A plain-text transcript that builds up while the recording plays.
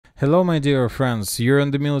Hello my dear friends, you're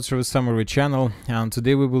on the Military Summary channel, and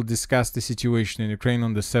today we will discuss the situation in Ukraine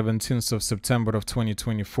on the 17th of September of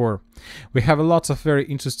 2024. We have a lot of very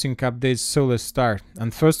interesting updates, so let's start.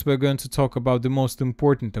 And first we're going to talk about the most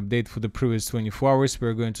important update for the previous 24 hours.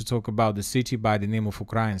 We're going to talk about the city by the name of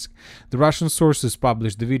Ukrainsk. The Russian sources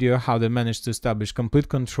published the video how they managed to establish complete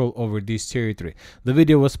control over this territory. The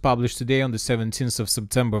video was published today on the 17th of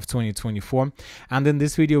September of 2024, and in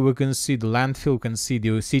this video we can see the landfill, we can see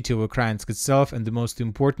the city of Ukrainsk itself, and the most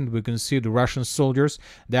important, we can see the Russian soldiers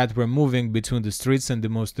that were moving between the streets, and the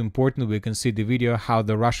most important, we can see the video how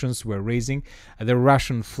the Russians were raising the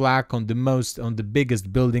Russian flag on the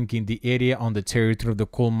biggest building in the area on the territory of the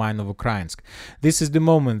coal mine of Ukrainsk. This is the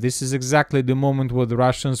moment, this is exactly the moment where the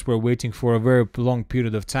Russians were waiting for a very long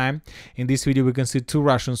period of time. In this video we can see two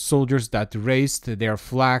Russian soldiers that raised their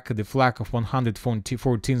flag, the flag of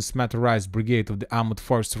 114th Motorized Brigade of the Armed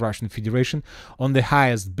Forces of Russian Federation, on the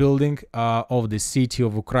highest building of the city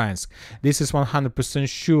of Ukrainsk. This is 100%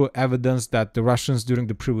 sure evidence that the Russians during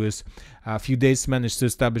the previous few days managed to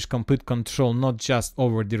establish complete control not just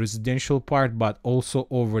over the residential part but also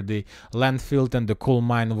over the landfill and the coal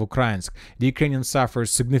mine of Ukrainsk. The Ukrainians suffered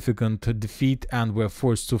significant defeat and were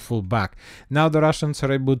forced to fall back. Now the Russians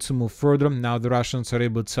are able to move further. Now the Russians are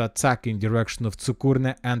able to attack in direction of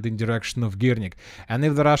Tsukurne and in direction of Girnik. And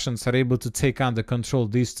if the Russians are able to take under control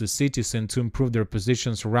these two cities and to improve their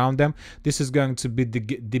positions around them, this is going to be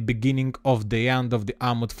the beginning of the end of the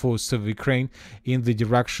armored force of Ukraine in the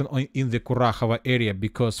direction in the Kurakhova area,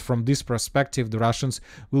 because from this perspective the Russians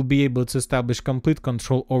will be able to establish complete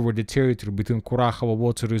control over the territory between Kurakhova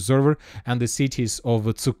water reservoir and the cities of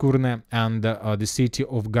Tsukurne and the city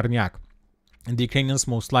of Gornyak. And the Ukrainians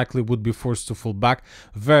most likely would be forced to fall back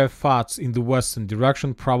very fast in the western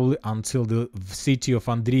direction, probably until the city of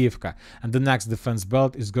Andriivka. And the next defense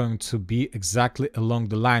belt is going to be exactly along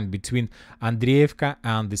the line between Andriivka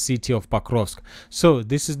and the city of Pokrovsk. So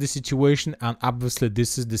this is the situation, and obviously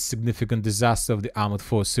this is the significant disaster of the armored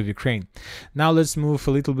forces of Ukraine. Now let's move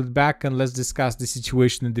a little bit back and let's discuss the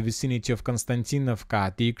situation in the vicinity of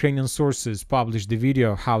Konstantinovka. The Ukrainian sources published the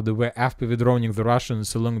video how they were FPV droning the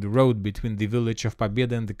Russians along the road between the village of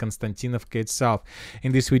Pobeda and the Konstantinovka itself.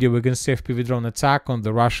 In this video we can see FPV drone attack on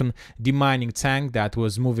the Russian demining tank that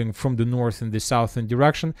was moving from the north in the southern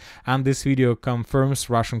direction, and this video confirms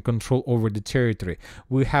Russian control over the territory.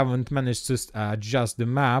 We haven't managed to adjust the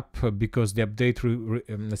map because the update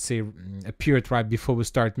let's say appeared right before we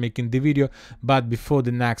start making the video, but before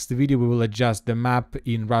the next video we will adjust the map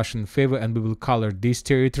in Russian favor and we will color this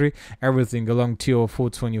territory, everything along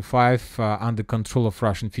TO425 under control of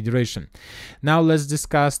Russian Federation. Now let's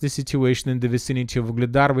discuss the situation in the vicinity of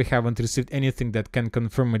Ugledar. We haven't received anything that can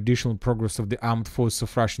confirm additional progress of the armed forces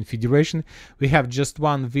of Russian Federation. We have just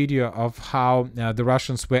one video of how the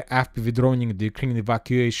Russians were FPV droning the Ukrainian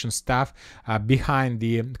evacuation staff behind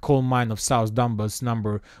the coal mine of South Donbass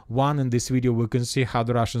number 1. In this video we can see how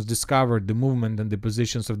the Russians discovered the movement and the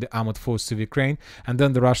positions of the armed forces of Ukraine, and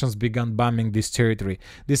then the Russians began bombing this territory.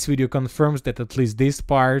 This video confirms that at least this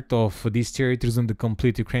part of these territories under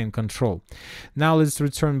complete Ukrainian control. Now let's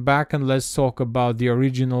return back and let's talk about the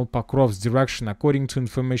original Pokrovsk direction. According to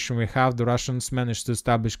information we have, the Russians managed to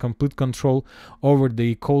establish complete control over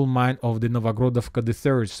the coal mine of the Novogrodovka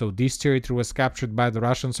III. So this territory was captured by the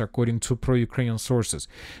Russians according to pro-Ukrainian sources.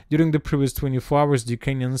 During the previous 24 hours, the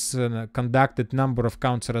Ukrainians conducted a number of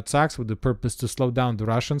counterattacks with the purpose to slow down the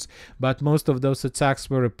Russians, but most of those attacks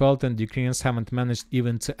were repelled and the Ukrainians haven't managed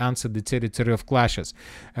even to enter the territory of clashes.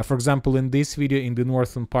 For example, in this video, in the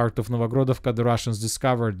northern part of Novogrodovka, the Russians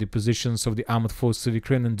discovered the positions of the armed forces of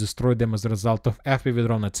Ukraine and destroyed them as a result of FPV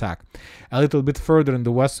drone attack. A little bit further in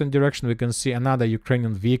the western direction we can see another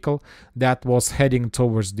Ukrainian vehicle that was heading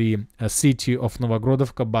towards the city of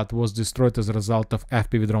Novogrodovka but was destroyed as a result of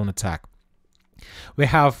FPV drone attack. We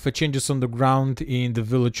have changes on the ground in the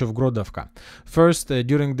village of Grodovka. First,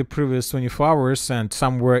 during the previous 24 hours and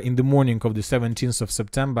somewhere in the morning of the 17th of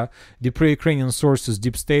September, the pro-Ukrainian sources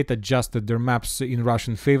Deep State adjusted their maps in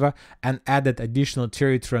Russian favor and added additional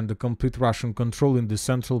territory under complete Russian control in the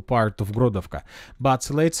central part of Grodovka. But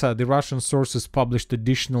later, the Russian sources published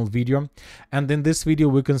additional video, and in this video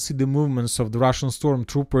we can see the movements of the Russian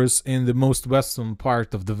stormtroopers in the most western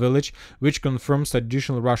part of the village, which confirms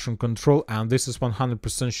additional Russian control, and this is is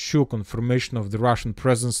 100% sure confirmation of the Russian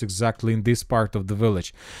presence exactly in this part of the village.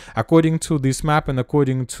 According to this map and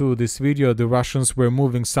according to this video, the Russians were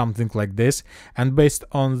moving something like this, and based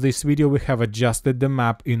on this video we have adjusted the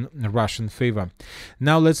map in Russian favor.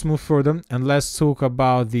 Now let's move further and let's talk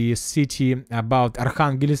about the city, about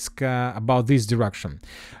Arkhangelsk, about this direction.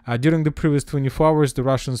 During the previous 24 hours, the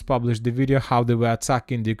Russians published the video how they were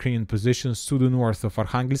attacking the Ukrainian positions to the north of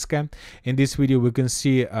Arkhangelsk. In this video we can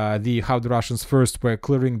see how the Russians first were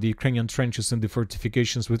clearing the Ukrainian trenches and the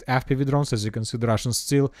fortifications with FPV drones. As you can see, the Russians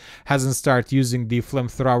still hasn't started using the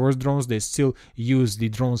flamethrower drones. They still use the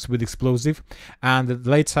drones with explosive. And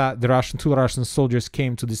later two Russian soldiers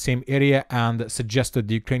came to the same area and suggested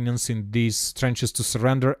the Ukrainians in these trenches to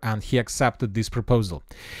surrender, and he accepted this proposal.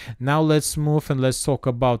 Now let's move and let's talk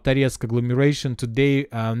about Toretsk agglomeration. Today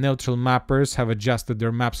neutral mappers have adjusted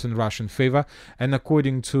their maps in Russian favor, and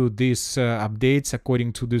according to these updates,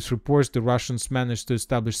 according to these reports, the Russians managed to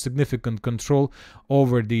establish significant control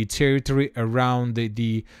over the territory around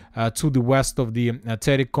to the west of the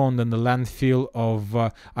Terikon and the landfill of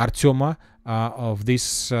Artyoma. Of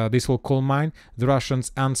this whole coal mine. The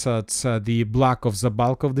Russians entered the block of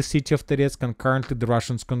Zabalka of the city of Toretsk, and currently the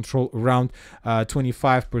Russians control around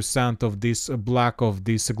 25% of this block of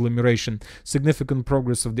this agglomeration. Significant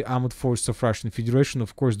progress of the armed forces of Russian Federation.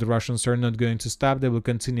 Of course, the Russians are not going to stop. They will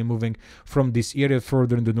continue moving from this area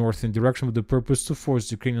further in the northern direction with the purpose to force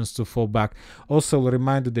the Ukrainians to fall back. Also, a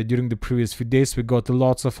reminder that during the previous few days we got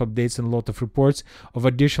lots of updates and a lot of reports of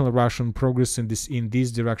additional Russian progress in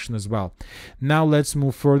this direction as well. Now let's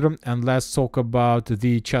move further and let's talk about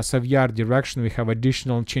the Chasiv Yar direction. We have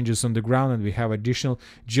additional changes on the ground and we have additional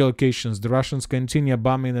geolocations. The Russians continue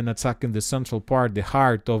bombing and attacking the central part, the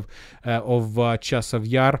heart of Chasiv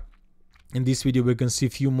Yar. In this video we can see a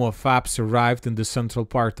few more FABs arrived in the central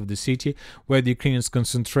part of the city, where the Ukrainians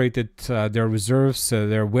concentrated their reserves,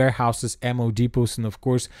 their warehouses, ammo depots, and of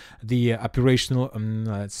course the operational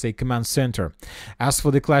let's say command center. As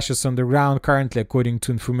for the clashes on the ground, currently according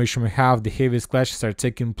to information we have, the heaviest clashes are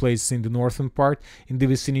taking place in the northern part in the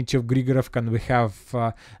vicinity of Grigorovka, and we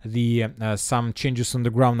have some changes on the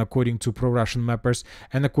ground according to pro-Russian mappers,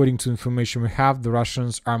 and according to information we have, the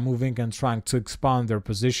Russians are moving and trying to expand their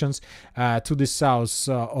positions to the south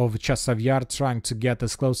of Chasiv Yar, trying to get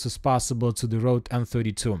as close as possible to the road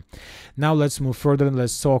N32. Now let's move further and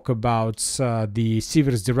let's talk about the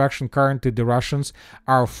Siversk direction. Currently the Russians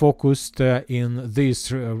are focused in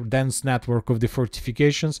this dense network of the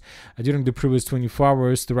fortifications. During the previous 24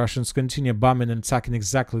 hours, the Russians continue bombing and attacking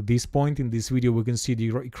exactly this point. In this video we can see the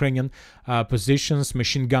Ukrainian positions,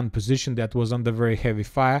 machine gun position that was under very heavy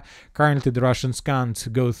fire. Currently the Russians can't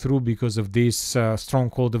go through because of this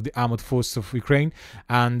stronghold of the armored force of Ukraine,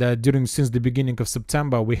 and since the beginning of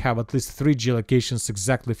September we have at least 3 geolocations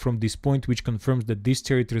exactly from this point, which confirms that this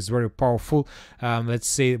territory is very powerful, let's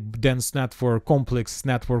say dense network, complex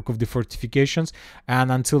network of the fortifications,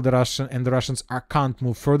 and until the Russians can't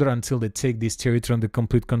move further until they take this territory under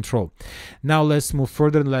complete control. Now let's move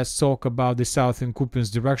further and let's talk about the southern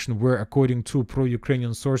Kupiansk direction, where according to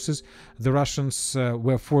pro-Ukrainian sources the Russians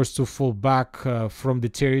were forced to fall back from the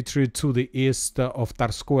territory to the east of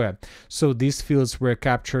Tarskoye. So these fields were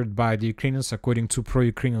captured by the Ukrainians according to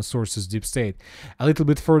pro-Ukrainian sources, Deep State. A little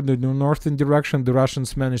bit further in the northern direction, the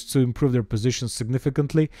Russians managed to improve their positions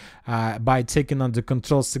significantly by taking under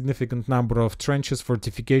control significant number of trenches,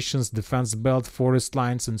 fortifications, defense belt, forest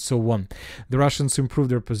lines, and so on. The Russians improved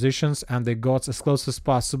their positions and they got as close as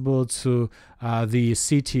possible to the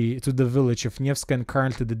city, to the village of Nevsk, and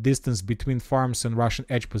currently the distance between farms and Russian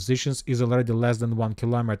edge positions is already less than 1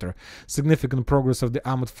 kilometer. Significant progress of the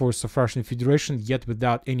armored force of Russian Federation, yet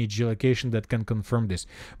without any geolocation that can confirm this.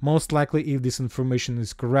 Most likely, if this information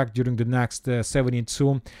is correct, during the next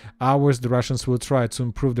 72 hours the Russians will try to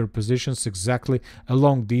improve their positions exactly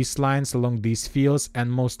along these lines, along these fields,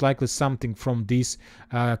 and most likely something from this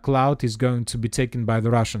cloud is going to be taken by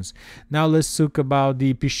the Russians. Now let's talk about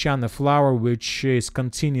the Pishana flower, which is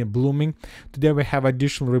continue blooming. Today we have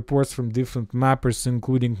additional reports from different mappers,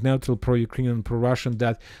 including neutral, pro-Ukrainian and pro-Russian,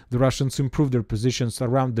 that the Russians improved their positions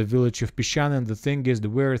around the village of Pishana, and the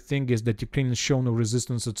weird thing is that Ukrainians show no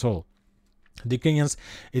resistance at all. The Ukrainians,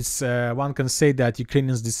 one can say that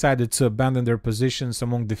Ukrainians decided to abandon their positions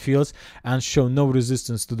among the fields and show no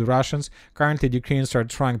resistance to the Russians. Currently, the Ukrainians are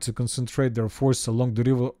trying to concentrate their force along the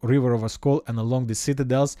river of Oskol and along the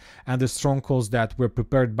citadels and the strongholds that were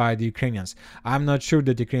prepared by the Ukrainians. I'm not sure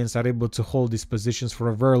that the Ukrainians are able to hold these positions for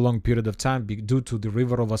a very long period of time due to the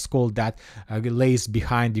river of Oskol that lays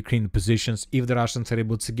behind the Ukrainian positions. If the Russians are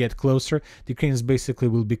able to get closer, the Ukrainians basically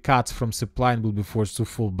will be cut from supply and will be forced to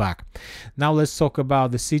fall back. Now let's talk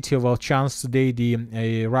about the city of Volchansk. Today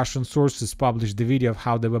the Russian sources published the video of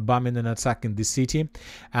how they were bombing and attacking the city,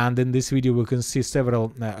 and in this video we can see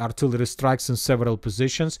several artillery strikes in several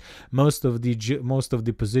positions. Most of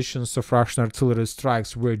the positions of Russian artillery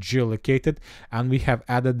strikes were geolocated, and we have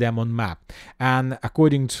added them on map. And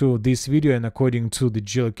according to this video and according to the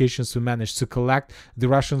geolocations we managed to collect, the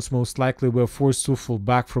Russians most likely were forced to fall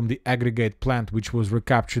back from the aggregate plant, which was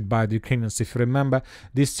recaptured by the Ukrainians. If you remember,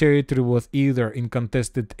 this territory was either in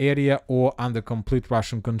contested area or under complete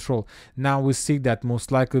Russian control. Now we see that most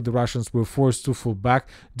likely the Russians were forced to fall back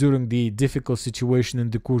during the difficult situation in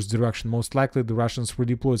the Kursk direction. Most likely the Russians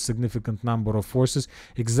redeployed significant number of forces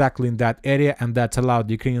exactly in that area, and that allowed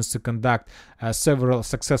the Ukrainians to conduct several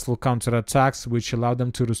successful counterattacks, which allowed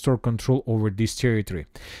them to restore control over this territory.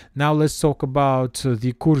 Now let's talk about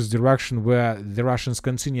the Kursk direction, where the Russians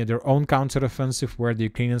continue their own counteroffensive, where the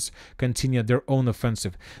Ukrainians continue their own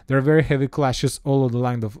offensive. There are very heavy clashes all of the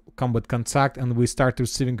line of combat contact, and we start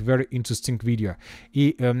receiving very interesting videos.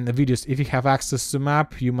 If you have access to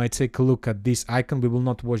map, you might take a look at this icon. We will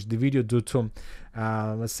not watch the video due to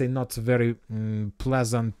let's say not very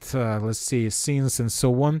pleasant let's say scenes and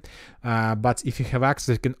so on, but if you have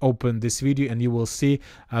access, you can open this video and you will see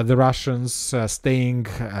the Russians staying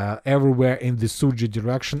everywhere in the Sudzha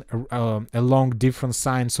direction along different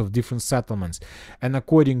signs of different settlements. And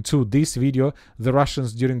according to this video, the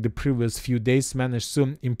Russians during the previous few days managed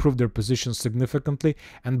to improve their position significantly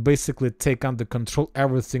and basically take under control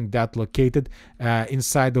everything that located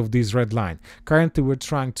inside of this red line. Currently we're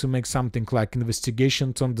trying to make something like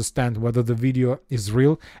investigation to understand whether the video is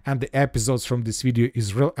real and the episodes from this video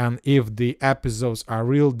is real, and if the episodes are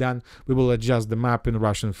real, then we will adjust the map in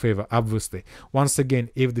Russian favor, obviously. Once again,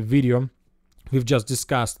 if the video we've just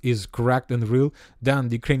discussed is correct and real, then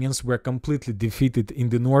the Ukrainians were completely defeated in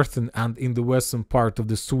the northern and in the western part of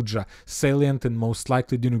the Sudzha salient, and most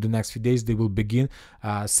likely during the next few days they will begin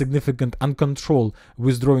significant uncontrolled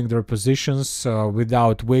withdrawing their positions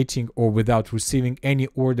without waiting or without receiving any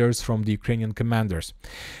orders from the Ukrainian commanders.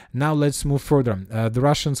 Now let's move further. The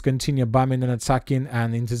Russians continue bombing and attacking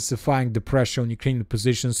and intensifying the pressure on Ukrainian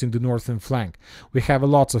positions in the northern flank. We have a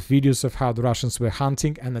lot of videos of how the Russians were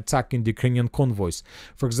hunting and attacking the Ukrainian convoys.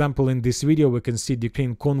 For example, in this video we can see the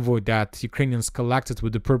Ukrainian convoy that Ukrainians collected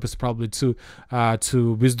with the purpose probably to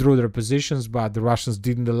withdraw their positions, but the Russians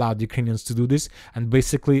didn't allow the Ukrainians to do this, and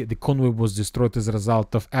basically the convoy was destroyed as a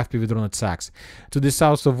result of FPV drone attacks. To the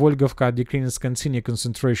south of Volgovka, the Ukrainians continue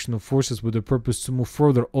concentration of forces with the purpose to move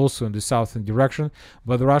further also in the southern direction,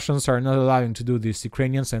 but the Russians are not allowing to do this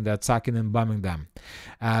Ukrainians and they're attacking and bombing them.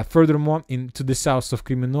 Furthermore, to the south of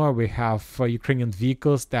Kremennoy we have Ukrainian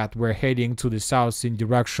vehicles that were heading to the south in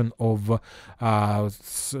direction of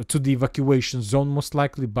to the evacuation zone most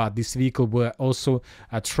likely, but this vehicle were also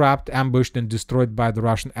trapped, ambushed and destroyed by the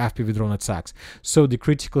Russian FPV drone attacks. So the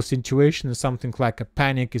critical situation is something like a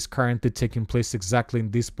panic is currently taking place exactly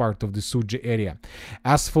in this part of the Sudzha area.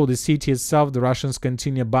 As for the city itself, the Russians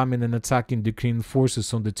continue bombing and attacking the Ukrainian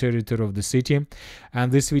forces on the territory of the city,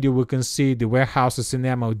 and this video we can see the warehouses and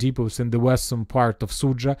ammo depots in the western part of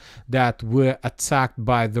Sudzha that were attacked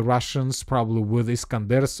by the Russians, probably with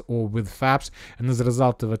Iskanders or with FABs, and as a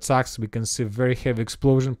result of attacks we can see very heavy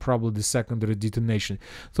explosion, probably the secondary detonation.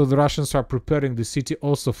 So the Russians are preparing the city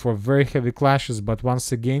also for very heavy clashes, but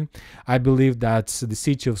once again I believe that the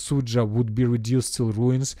city of Sudzha would be reduced to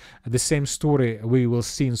ruins. The same story we will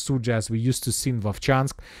see in Sudzha as we used to see in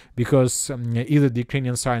Vovchansk, because either the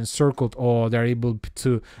Ukrainians are encircled or they're able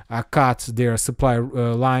to cut their supply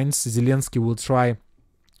lines. Zelensky will try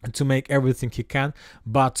to make everything he can,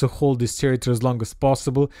 but to hold this territory as long as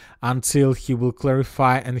possible until he will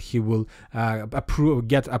clarify and he will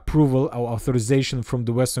get approval or authorization from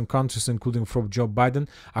the Western countries, including from Joe Biden,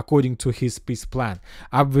 according to his peace plan.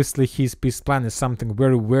 Obviously, his peace plan is something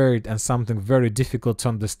very weird and something very difficult to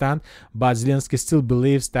understand, but Zelensky still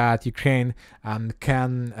believes that Ukraine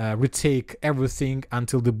can retake everything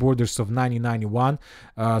until the borders of 1991.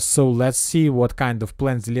 So let's see what kind of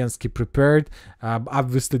plan Zelensky prepared.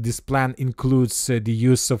 Obviously, this plan includes the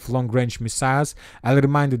use of long-range missiles. I'll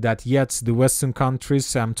remind you that yet the Western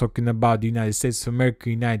countries, I'm talking about the United States of America,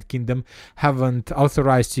 United Kingdom, haven't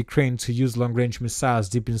authorized Ukraine to use long-range missiles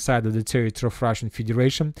deep inside of the territory of Russian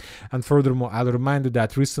Federation. And furthermore, I'll remind you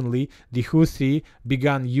that recently the Houthi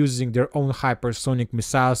began using their own hypersonic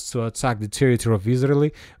missiles to attack the territory of Israel,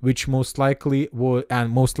 which most likely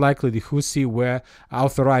the Houthi were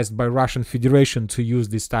authorized by Russian Federation to use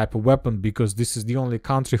this type of weapon, because this is the only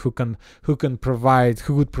country country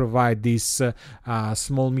who would provide this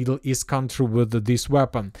small Middle East country with this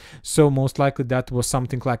weapon. So most likely that was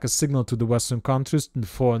something like a signal to the Western countries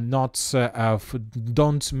for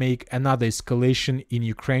don't make another escalation in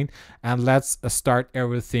Ukraine, and let's start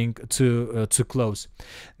everything to close.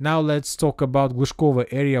 Now let's talk about Glushkovo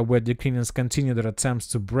area, where the Ukrainians continue their attempts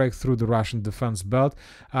to break through the Russian defense belt.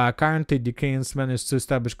 Currently, the Ukrainians managed to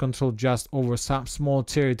establish control just over some small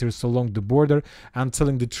territories along the border, and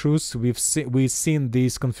telling the truth, we've seen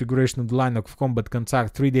this configuration of the line of combat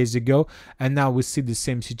contact 3 days ago, and now we see the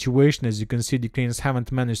same situation. As you can see, the Ukrainians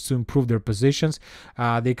haven't managed to improve their positions.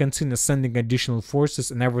 They continue sending additional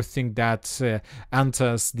forces, and everything that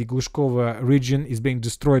enters the Glushkovo region is being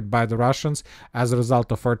destroyed by the Russians as a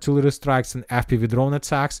result of artillery strikes and FPV drone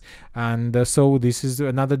attacks. And so this is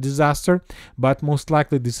another disaster, but most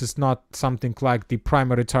likely this is not something like the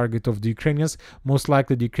primary target of the Ukrainians. Most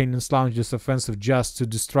likely the Ukrainians launched this offensive just to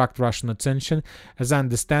distract Russian attention. As I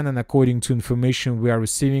understand, and according to information we are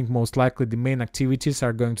receiving, most likely the main activities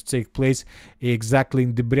are going to take place exactly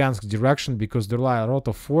in the Bryansk direction, because there are a lot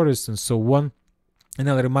of forests and so on. And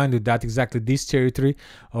I'll remind you that exactly this territory,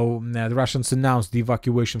 the Russians announced the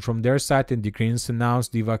evacuation from their side, and the Ukrainians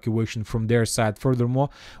announced the evacuation from their side. Furthermore,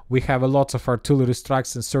 we have a lot of artillery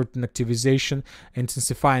strikes and certain activization,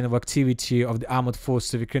 intensifying of activity of the armored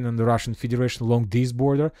forces of Ukraine and the Russian Federation along this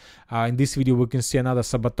border. In this video, we can see another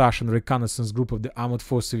sabotage and reconnaissance group of the armored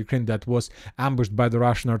forces of Ukraine that was ambushed by the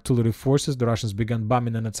Russian artillery forces. The Russians began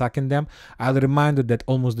bombing and attacking them. I'll remind you that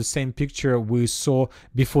almost the same picture we saw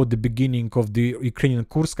before the beginning of the Ukrainian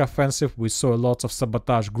Kursk offensive. We saw a lot of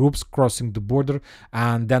sabotage groups crossing the border,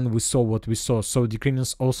 and then we saw what we saw. So the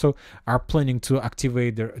Ukrainians also are planning to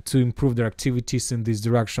improve their activities in this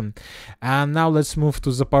direction. And now let's move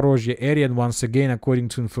to Zaporozhye area, and once again, according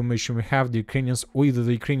to information we have, the Ukrainians, or either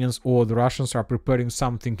the Ukrainians or the Russians, are preparing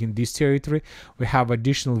something in this territory. We have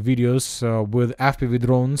additional videos with FPV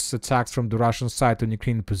drones attacks from the Russian side on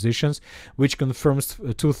Ukrainian positions, which confirms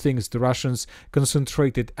two things. The Russians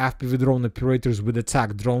concentrated FPV drone operators with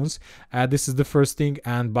attack drones. This is the first thing,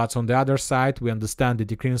 but on the other side, we understand that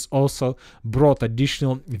the Ukrainians also brought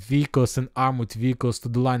additional vehicles and armored vehicles to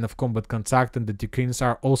the line of combat contact, and that the Ukrainians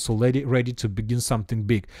are also ready to begin something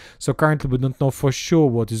big. So currently we don't know for sure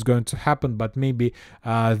what is going to happen, but maybe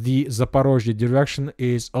the Zaporozhye direction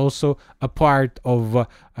is also a part of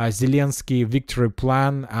Zelensky victory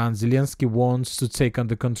plan, and Zelensky wants to take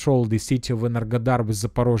under control the city of Energodar with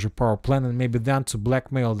Zaporozhye power plant, and maybe then to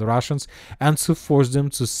blackmail the Russians and to force them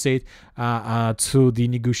to sit to the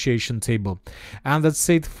negotiation table. And that's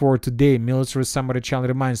it for today. Military Summary channel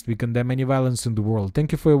reminds we condemn any violence in the world.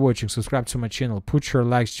 Thank you for watching. Subscribe to my channel, put your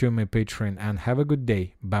likes to my Patreon, and have a good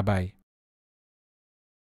day. Bye bye.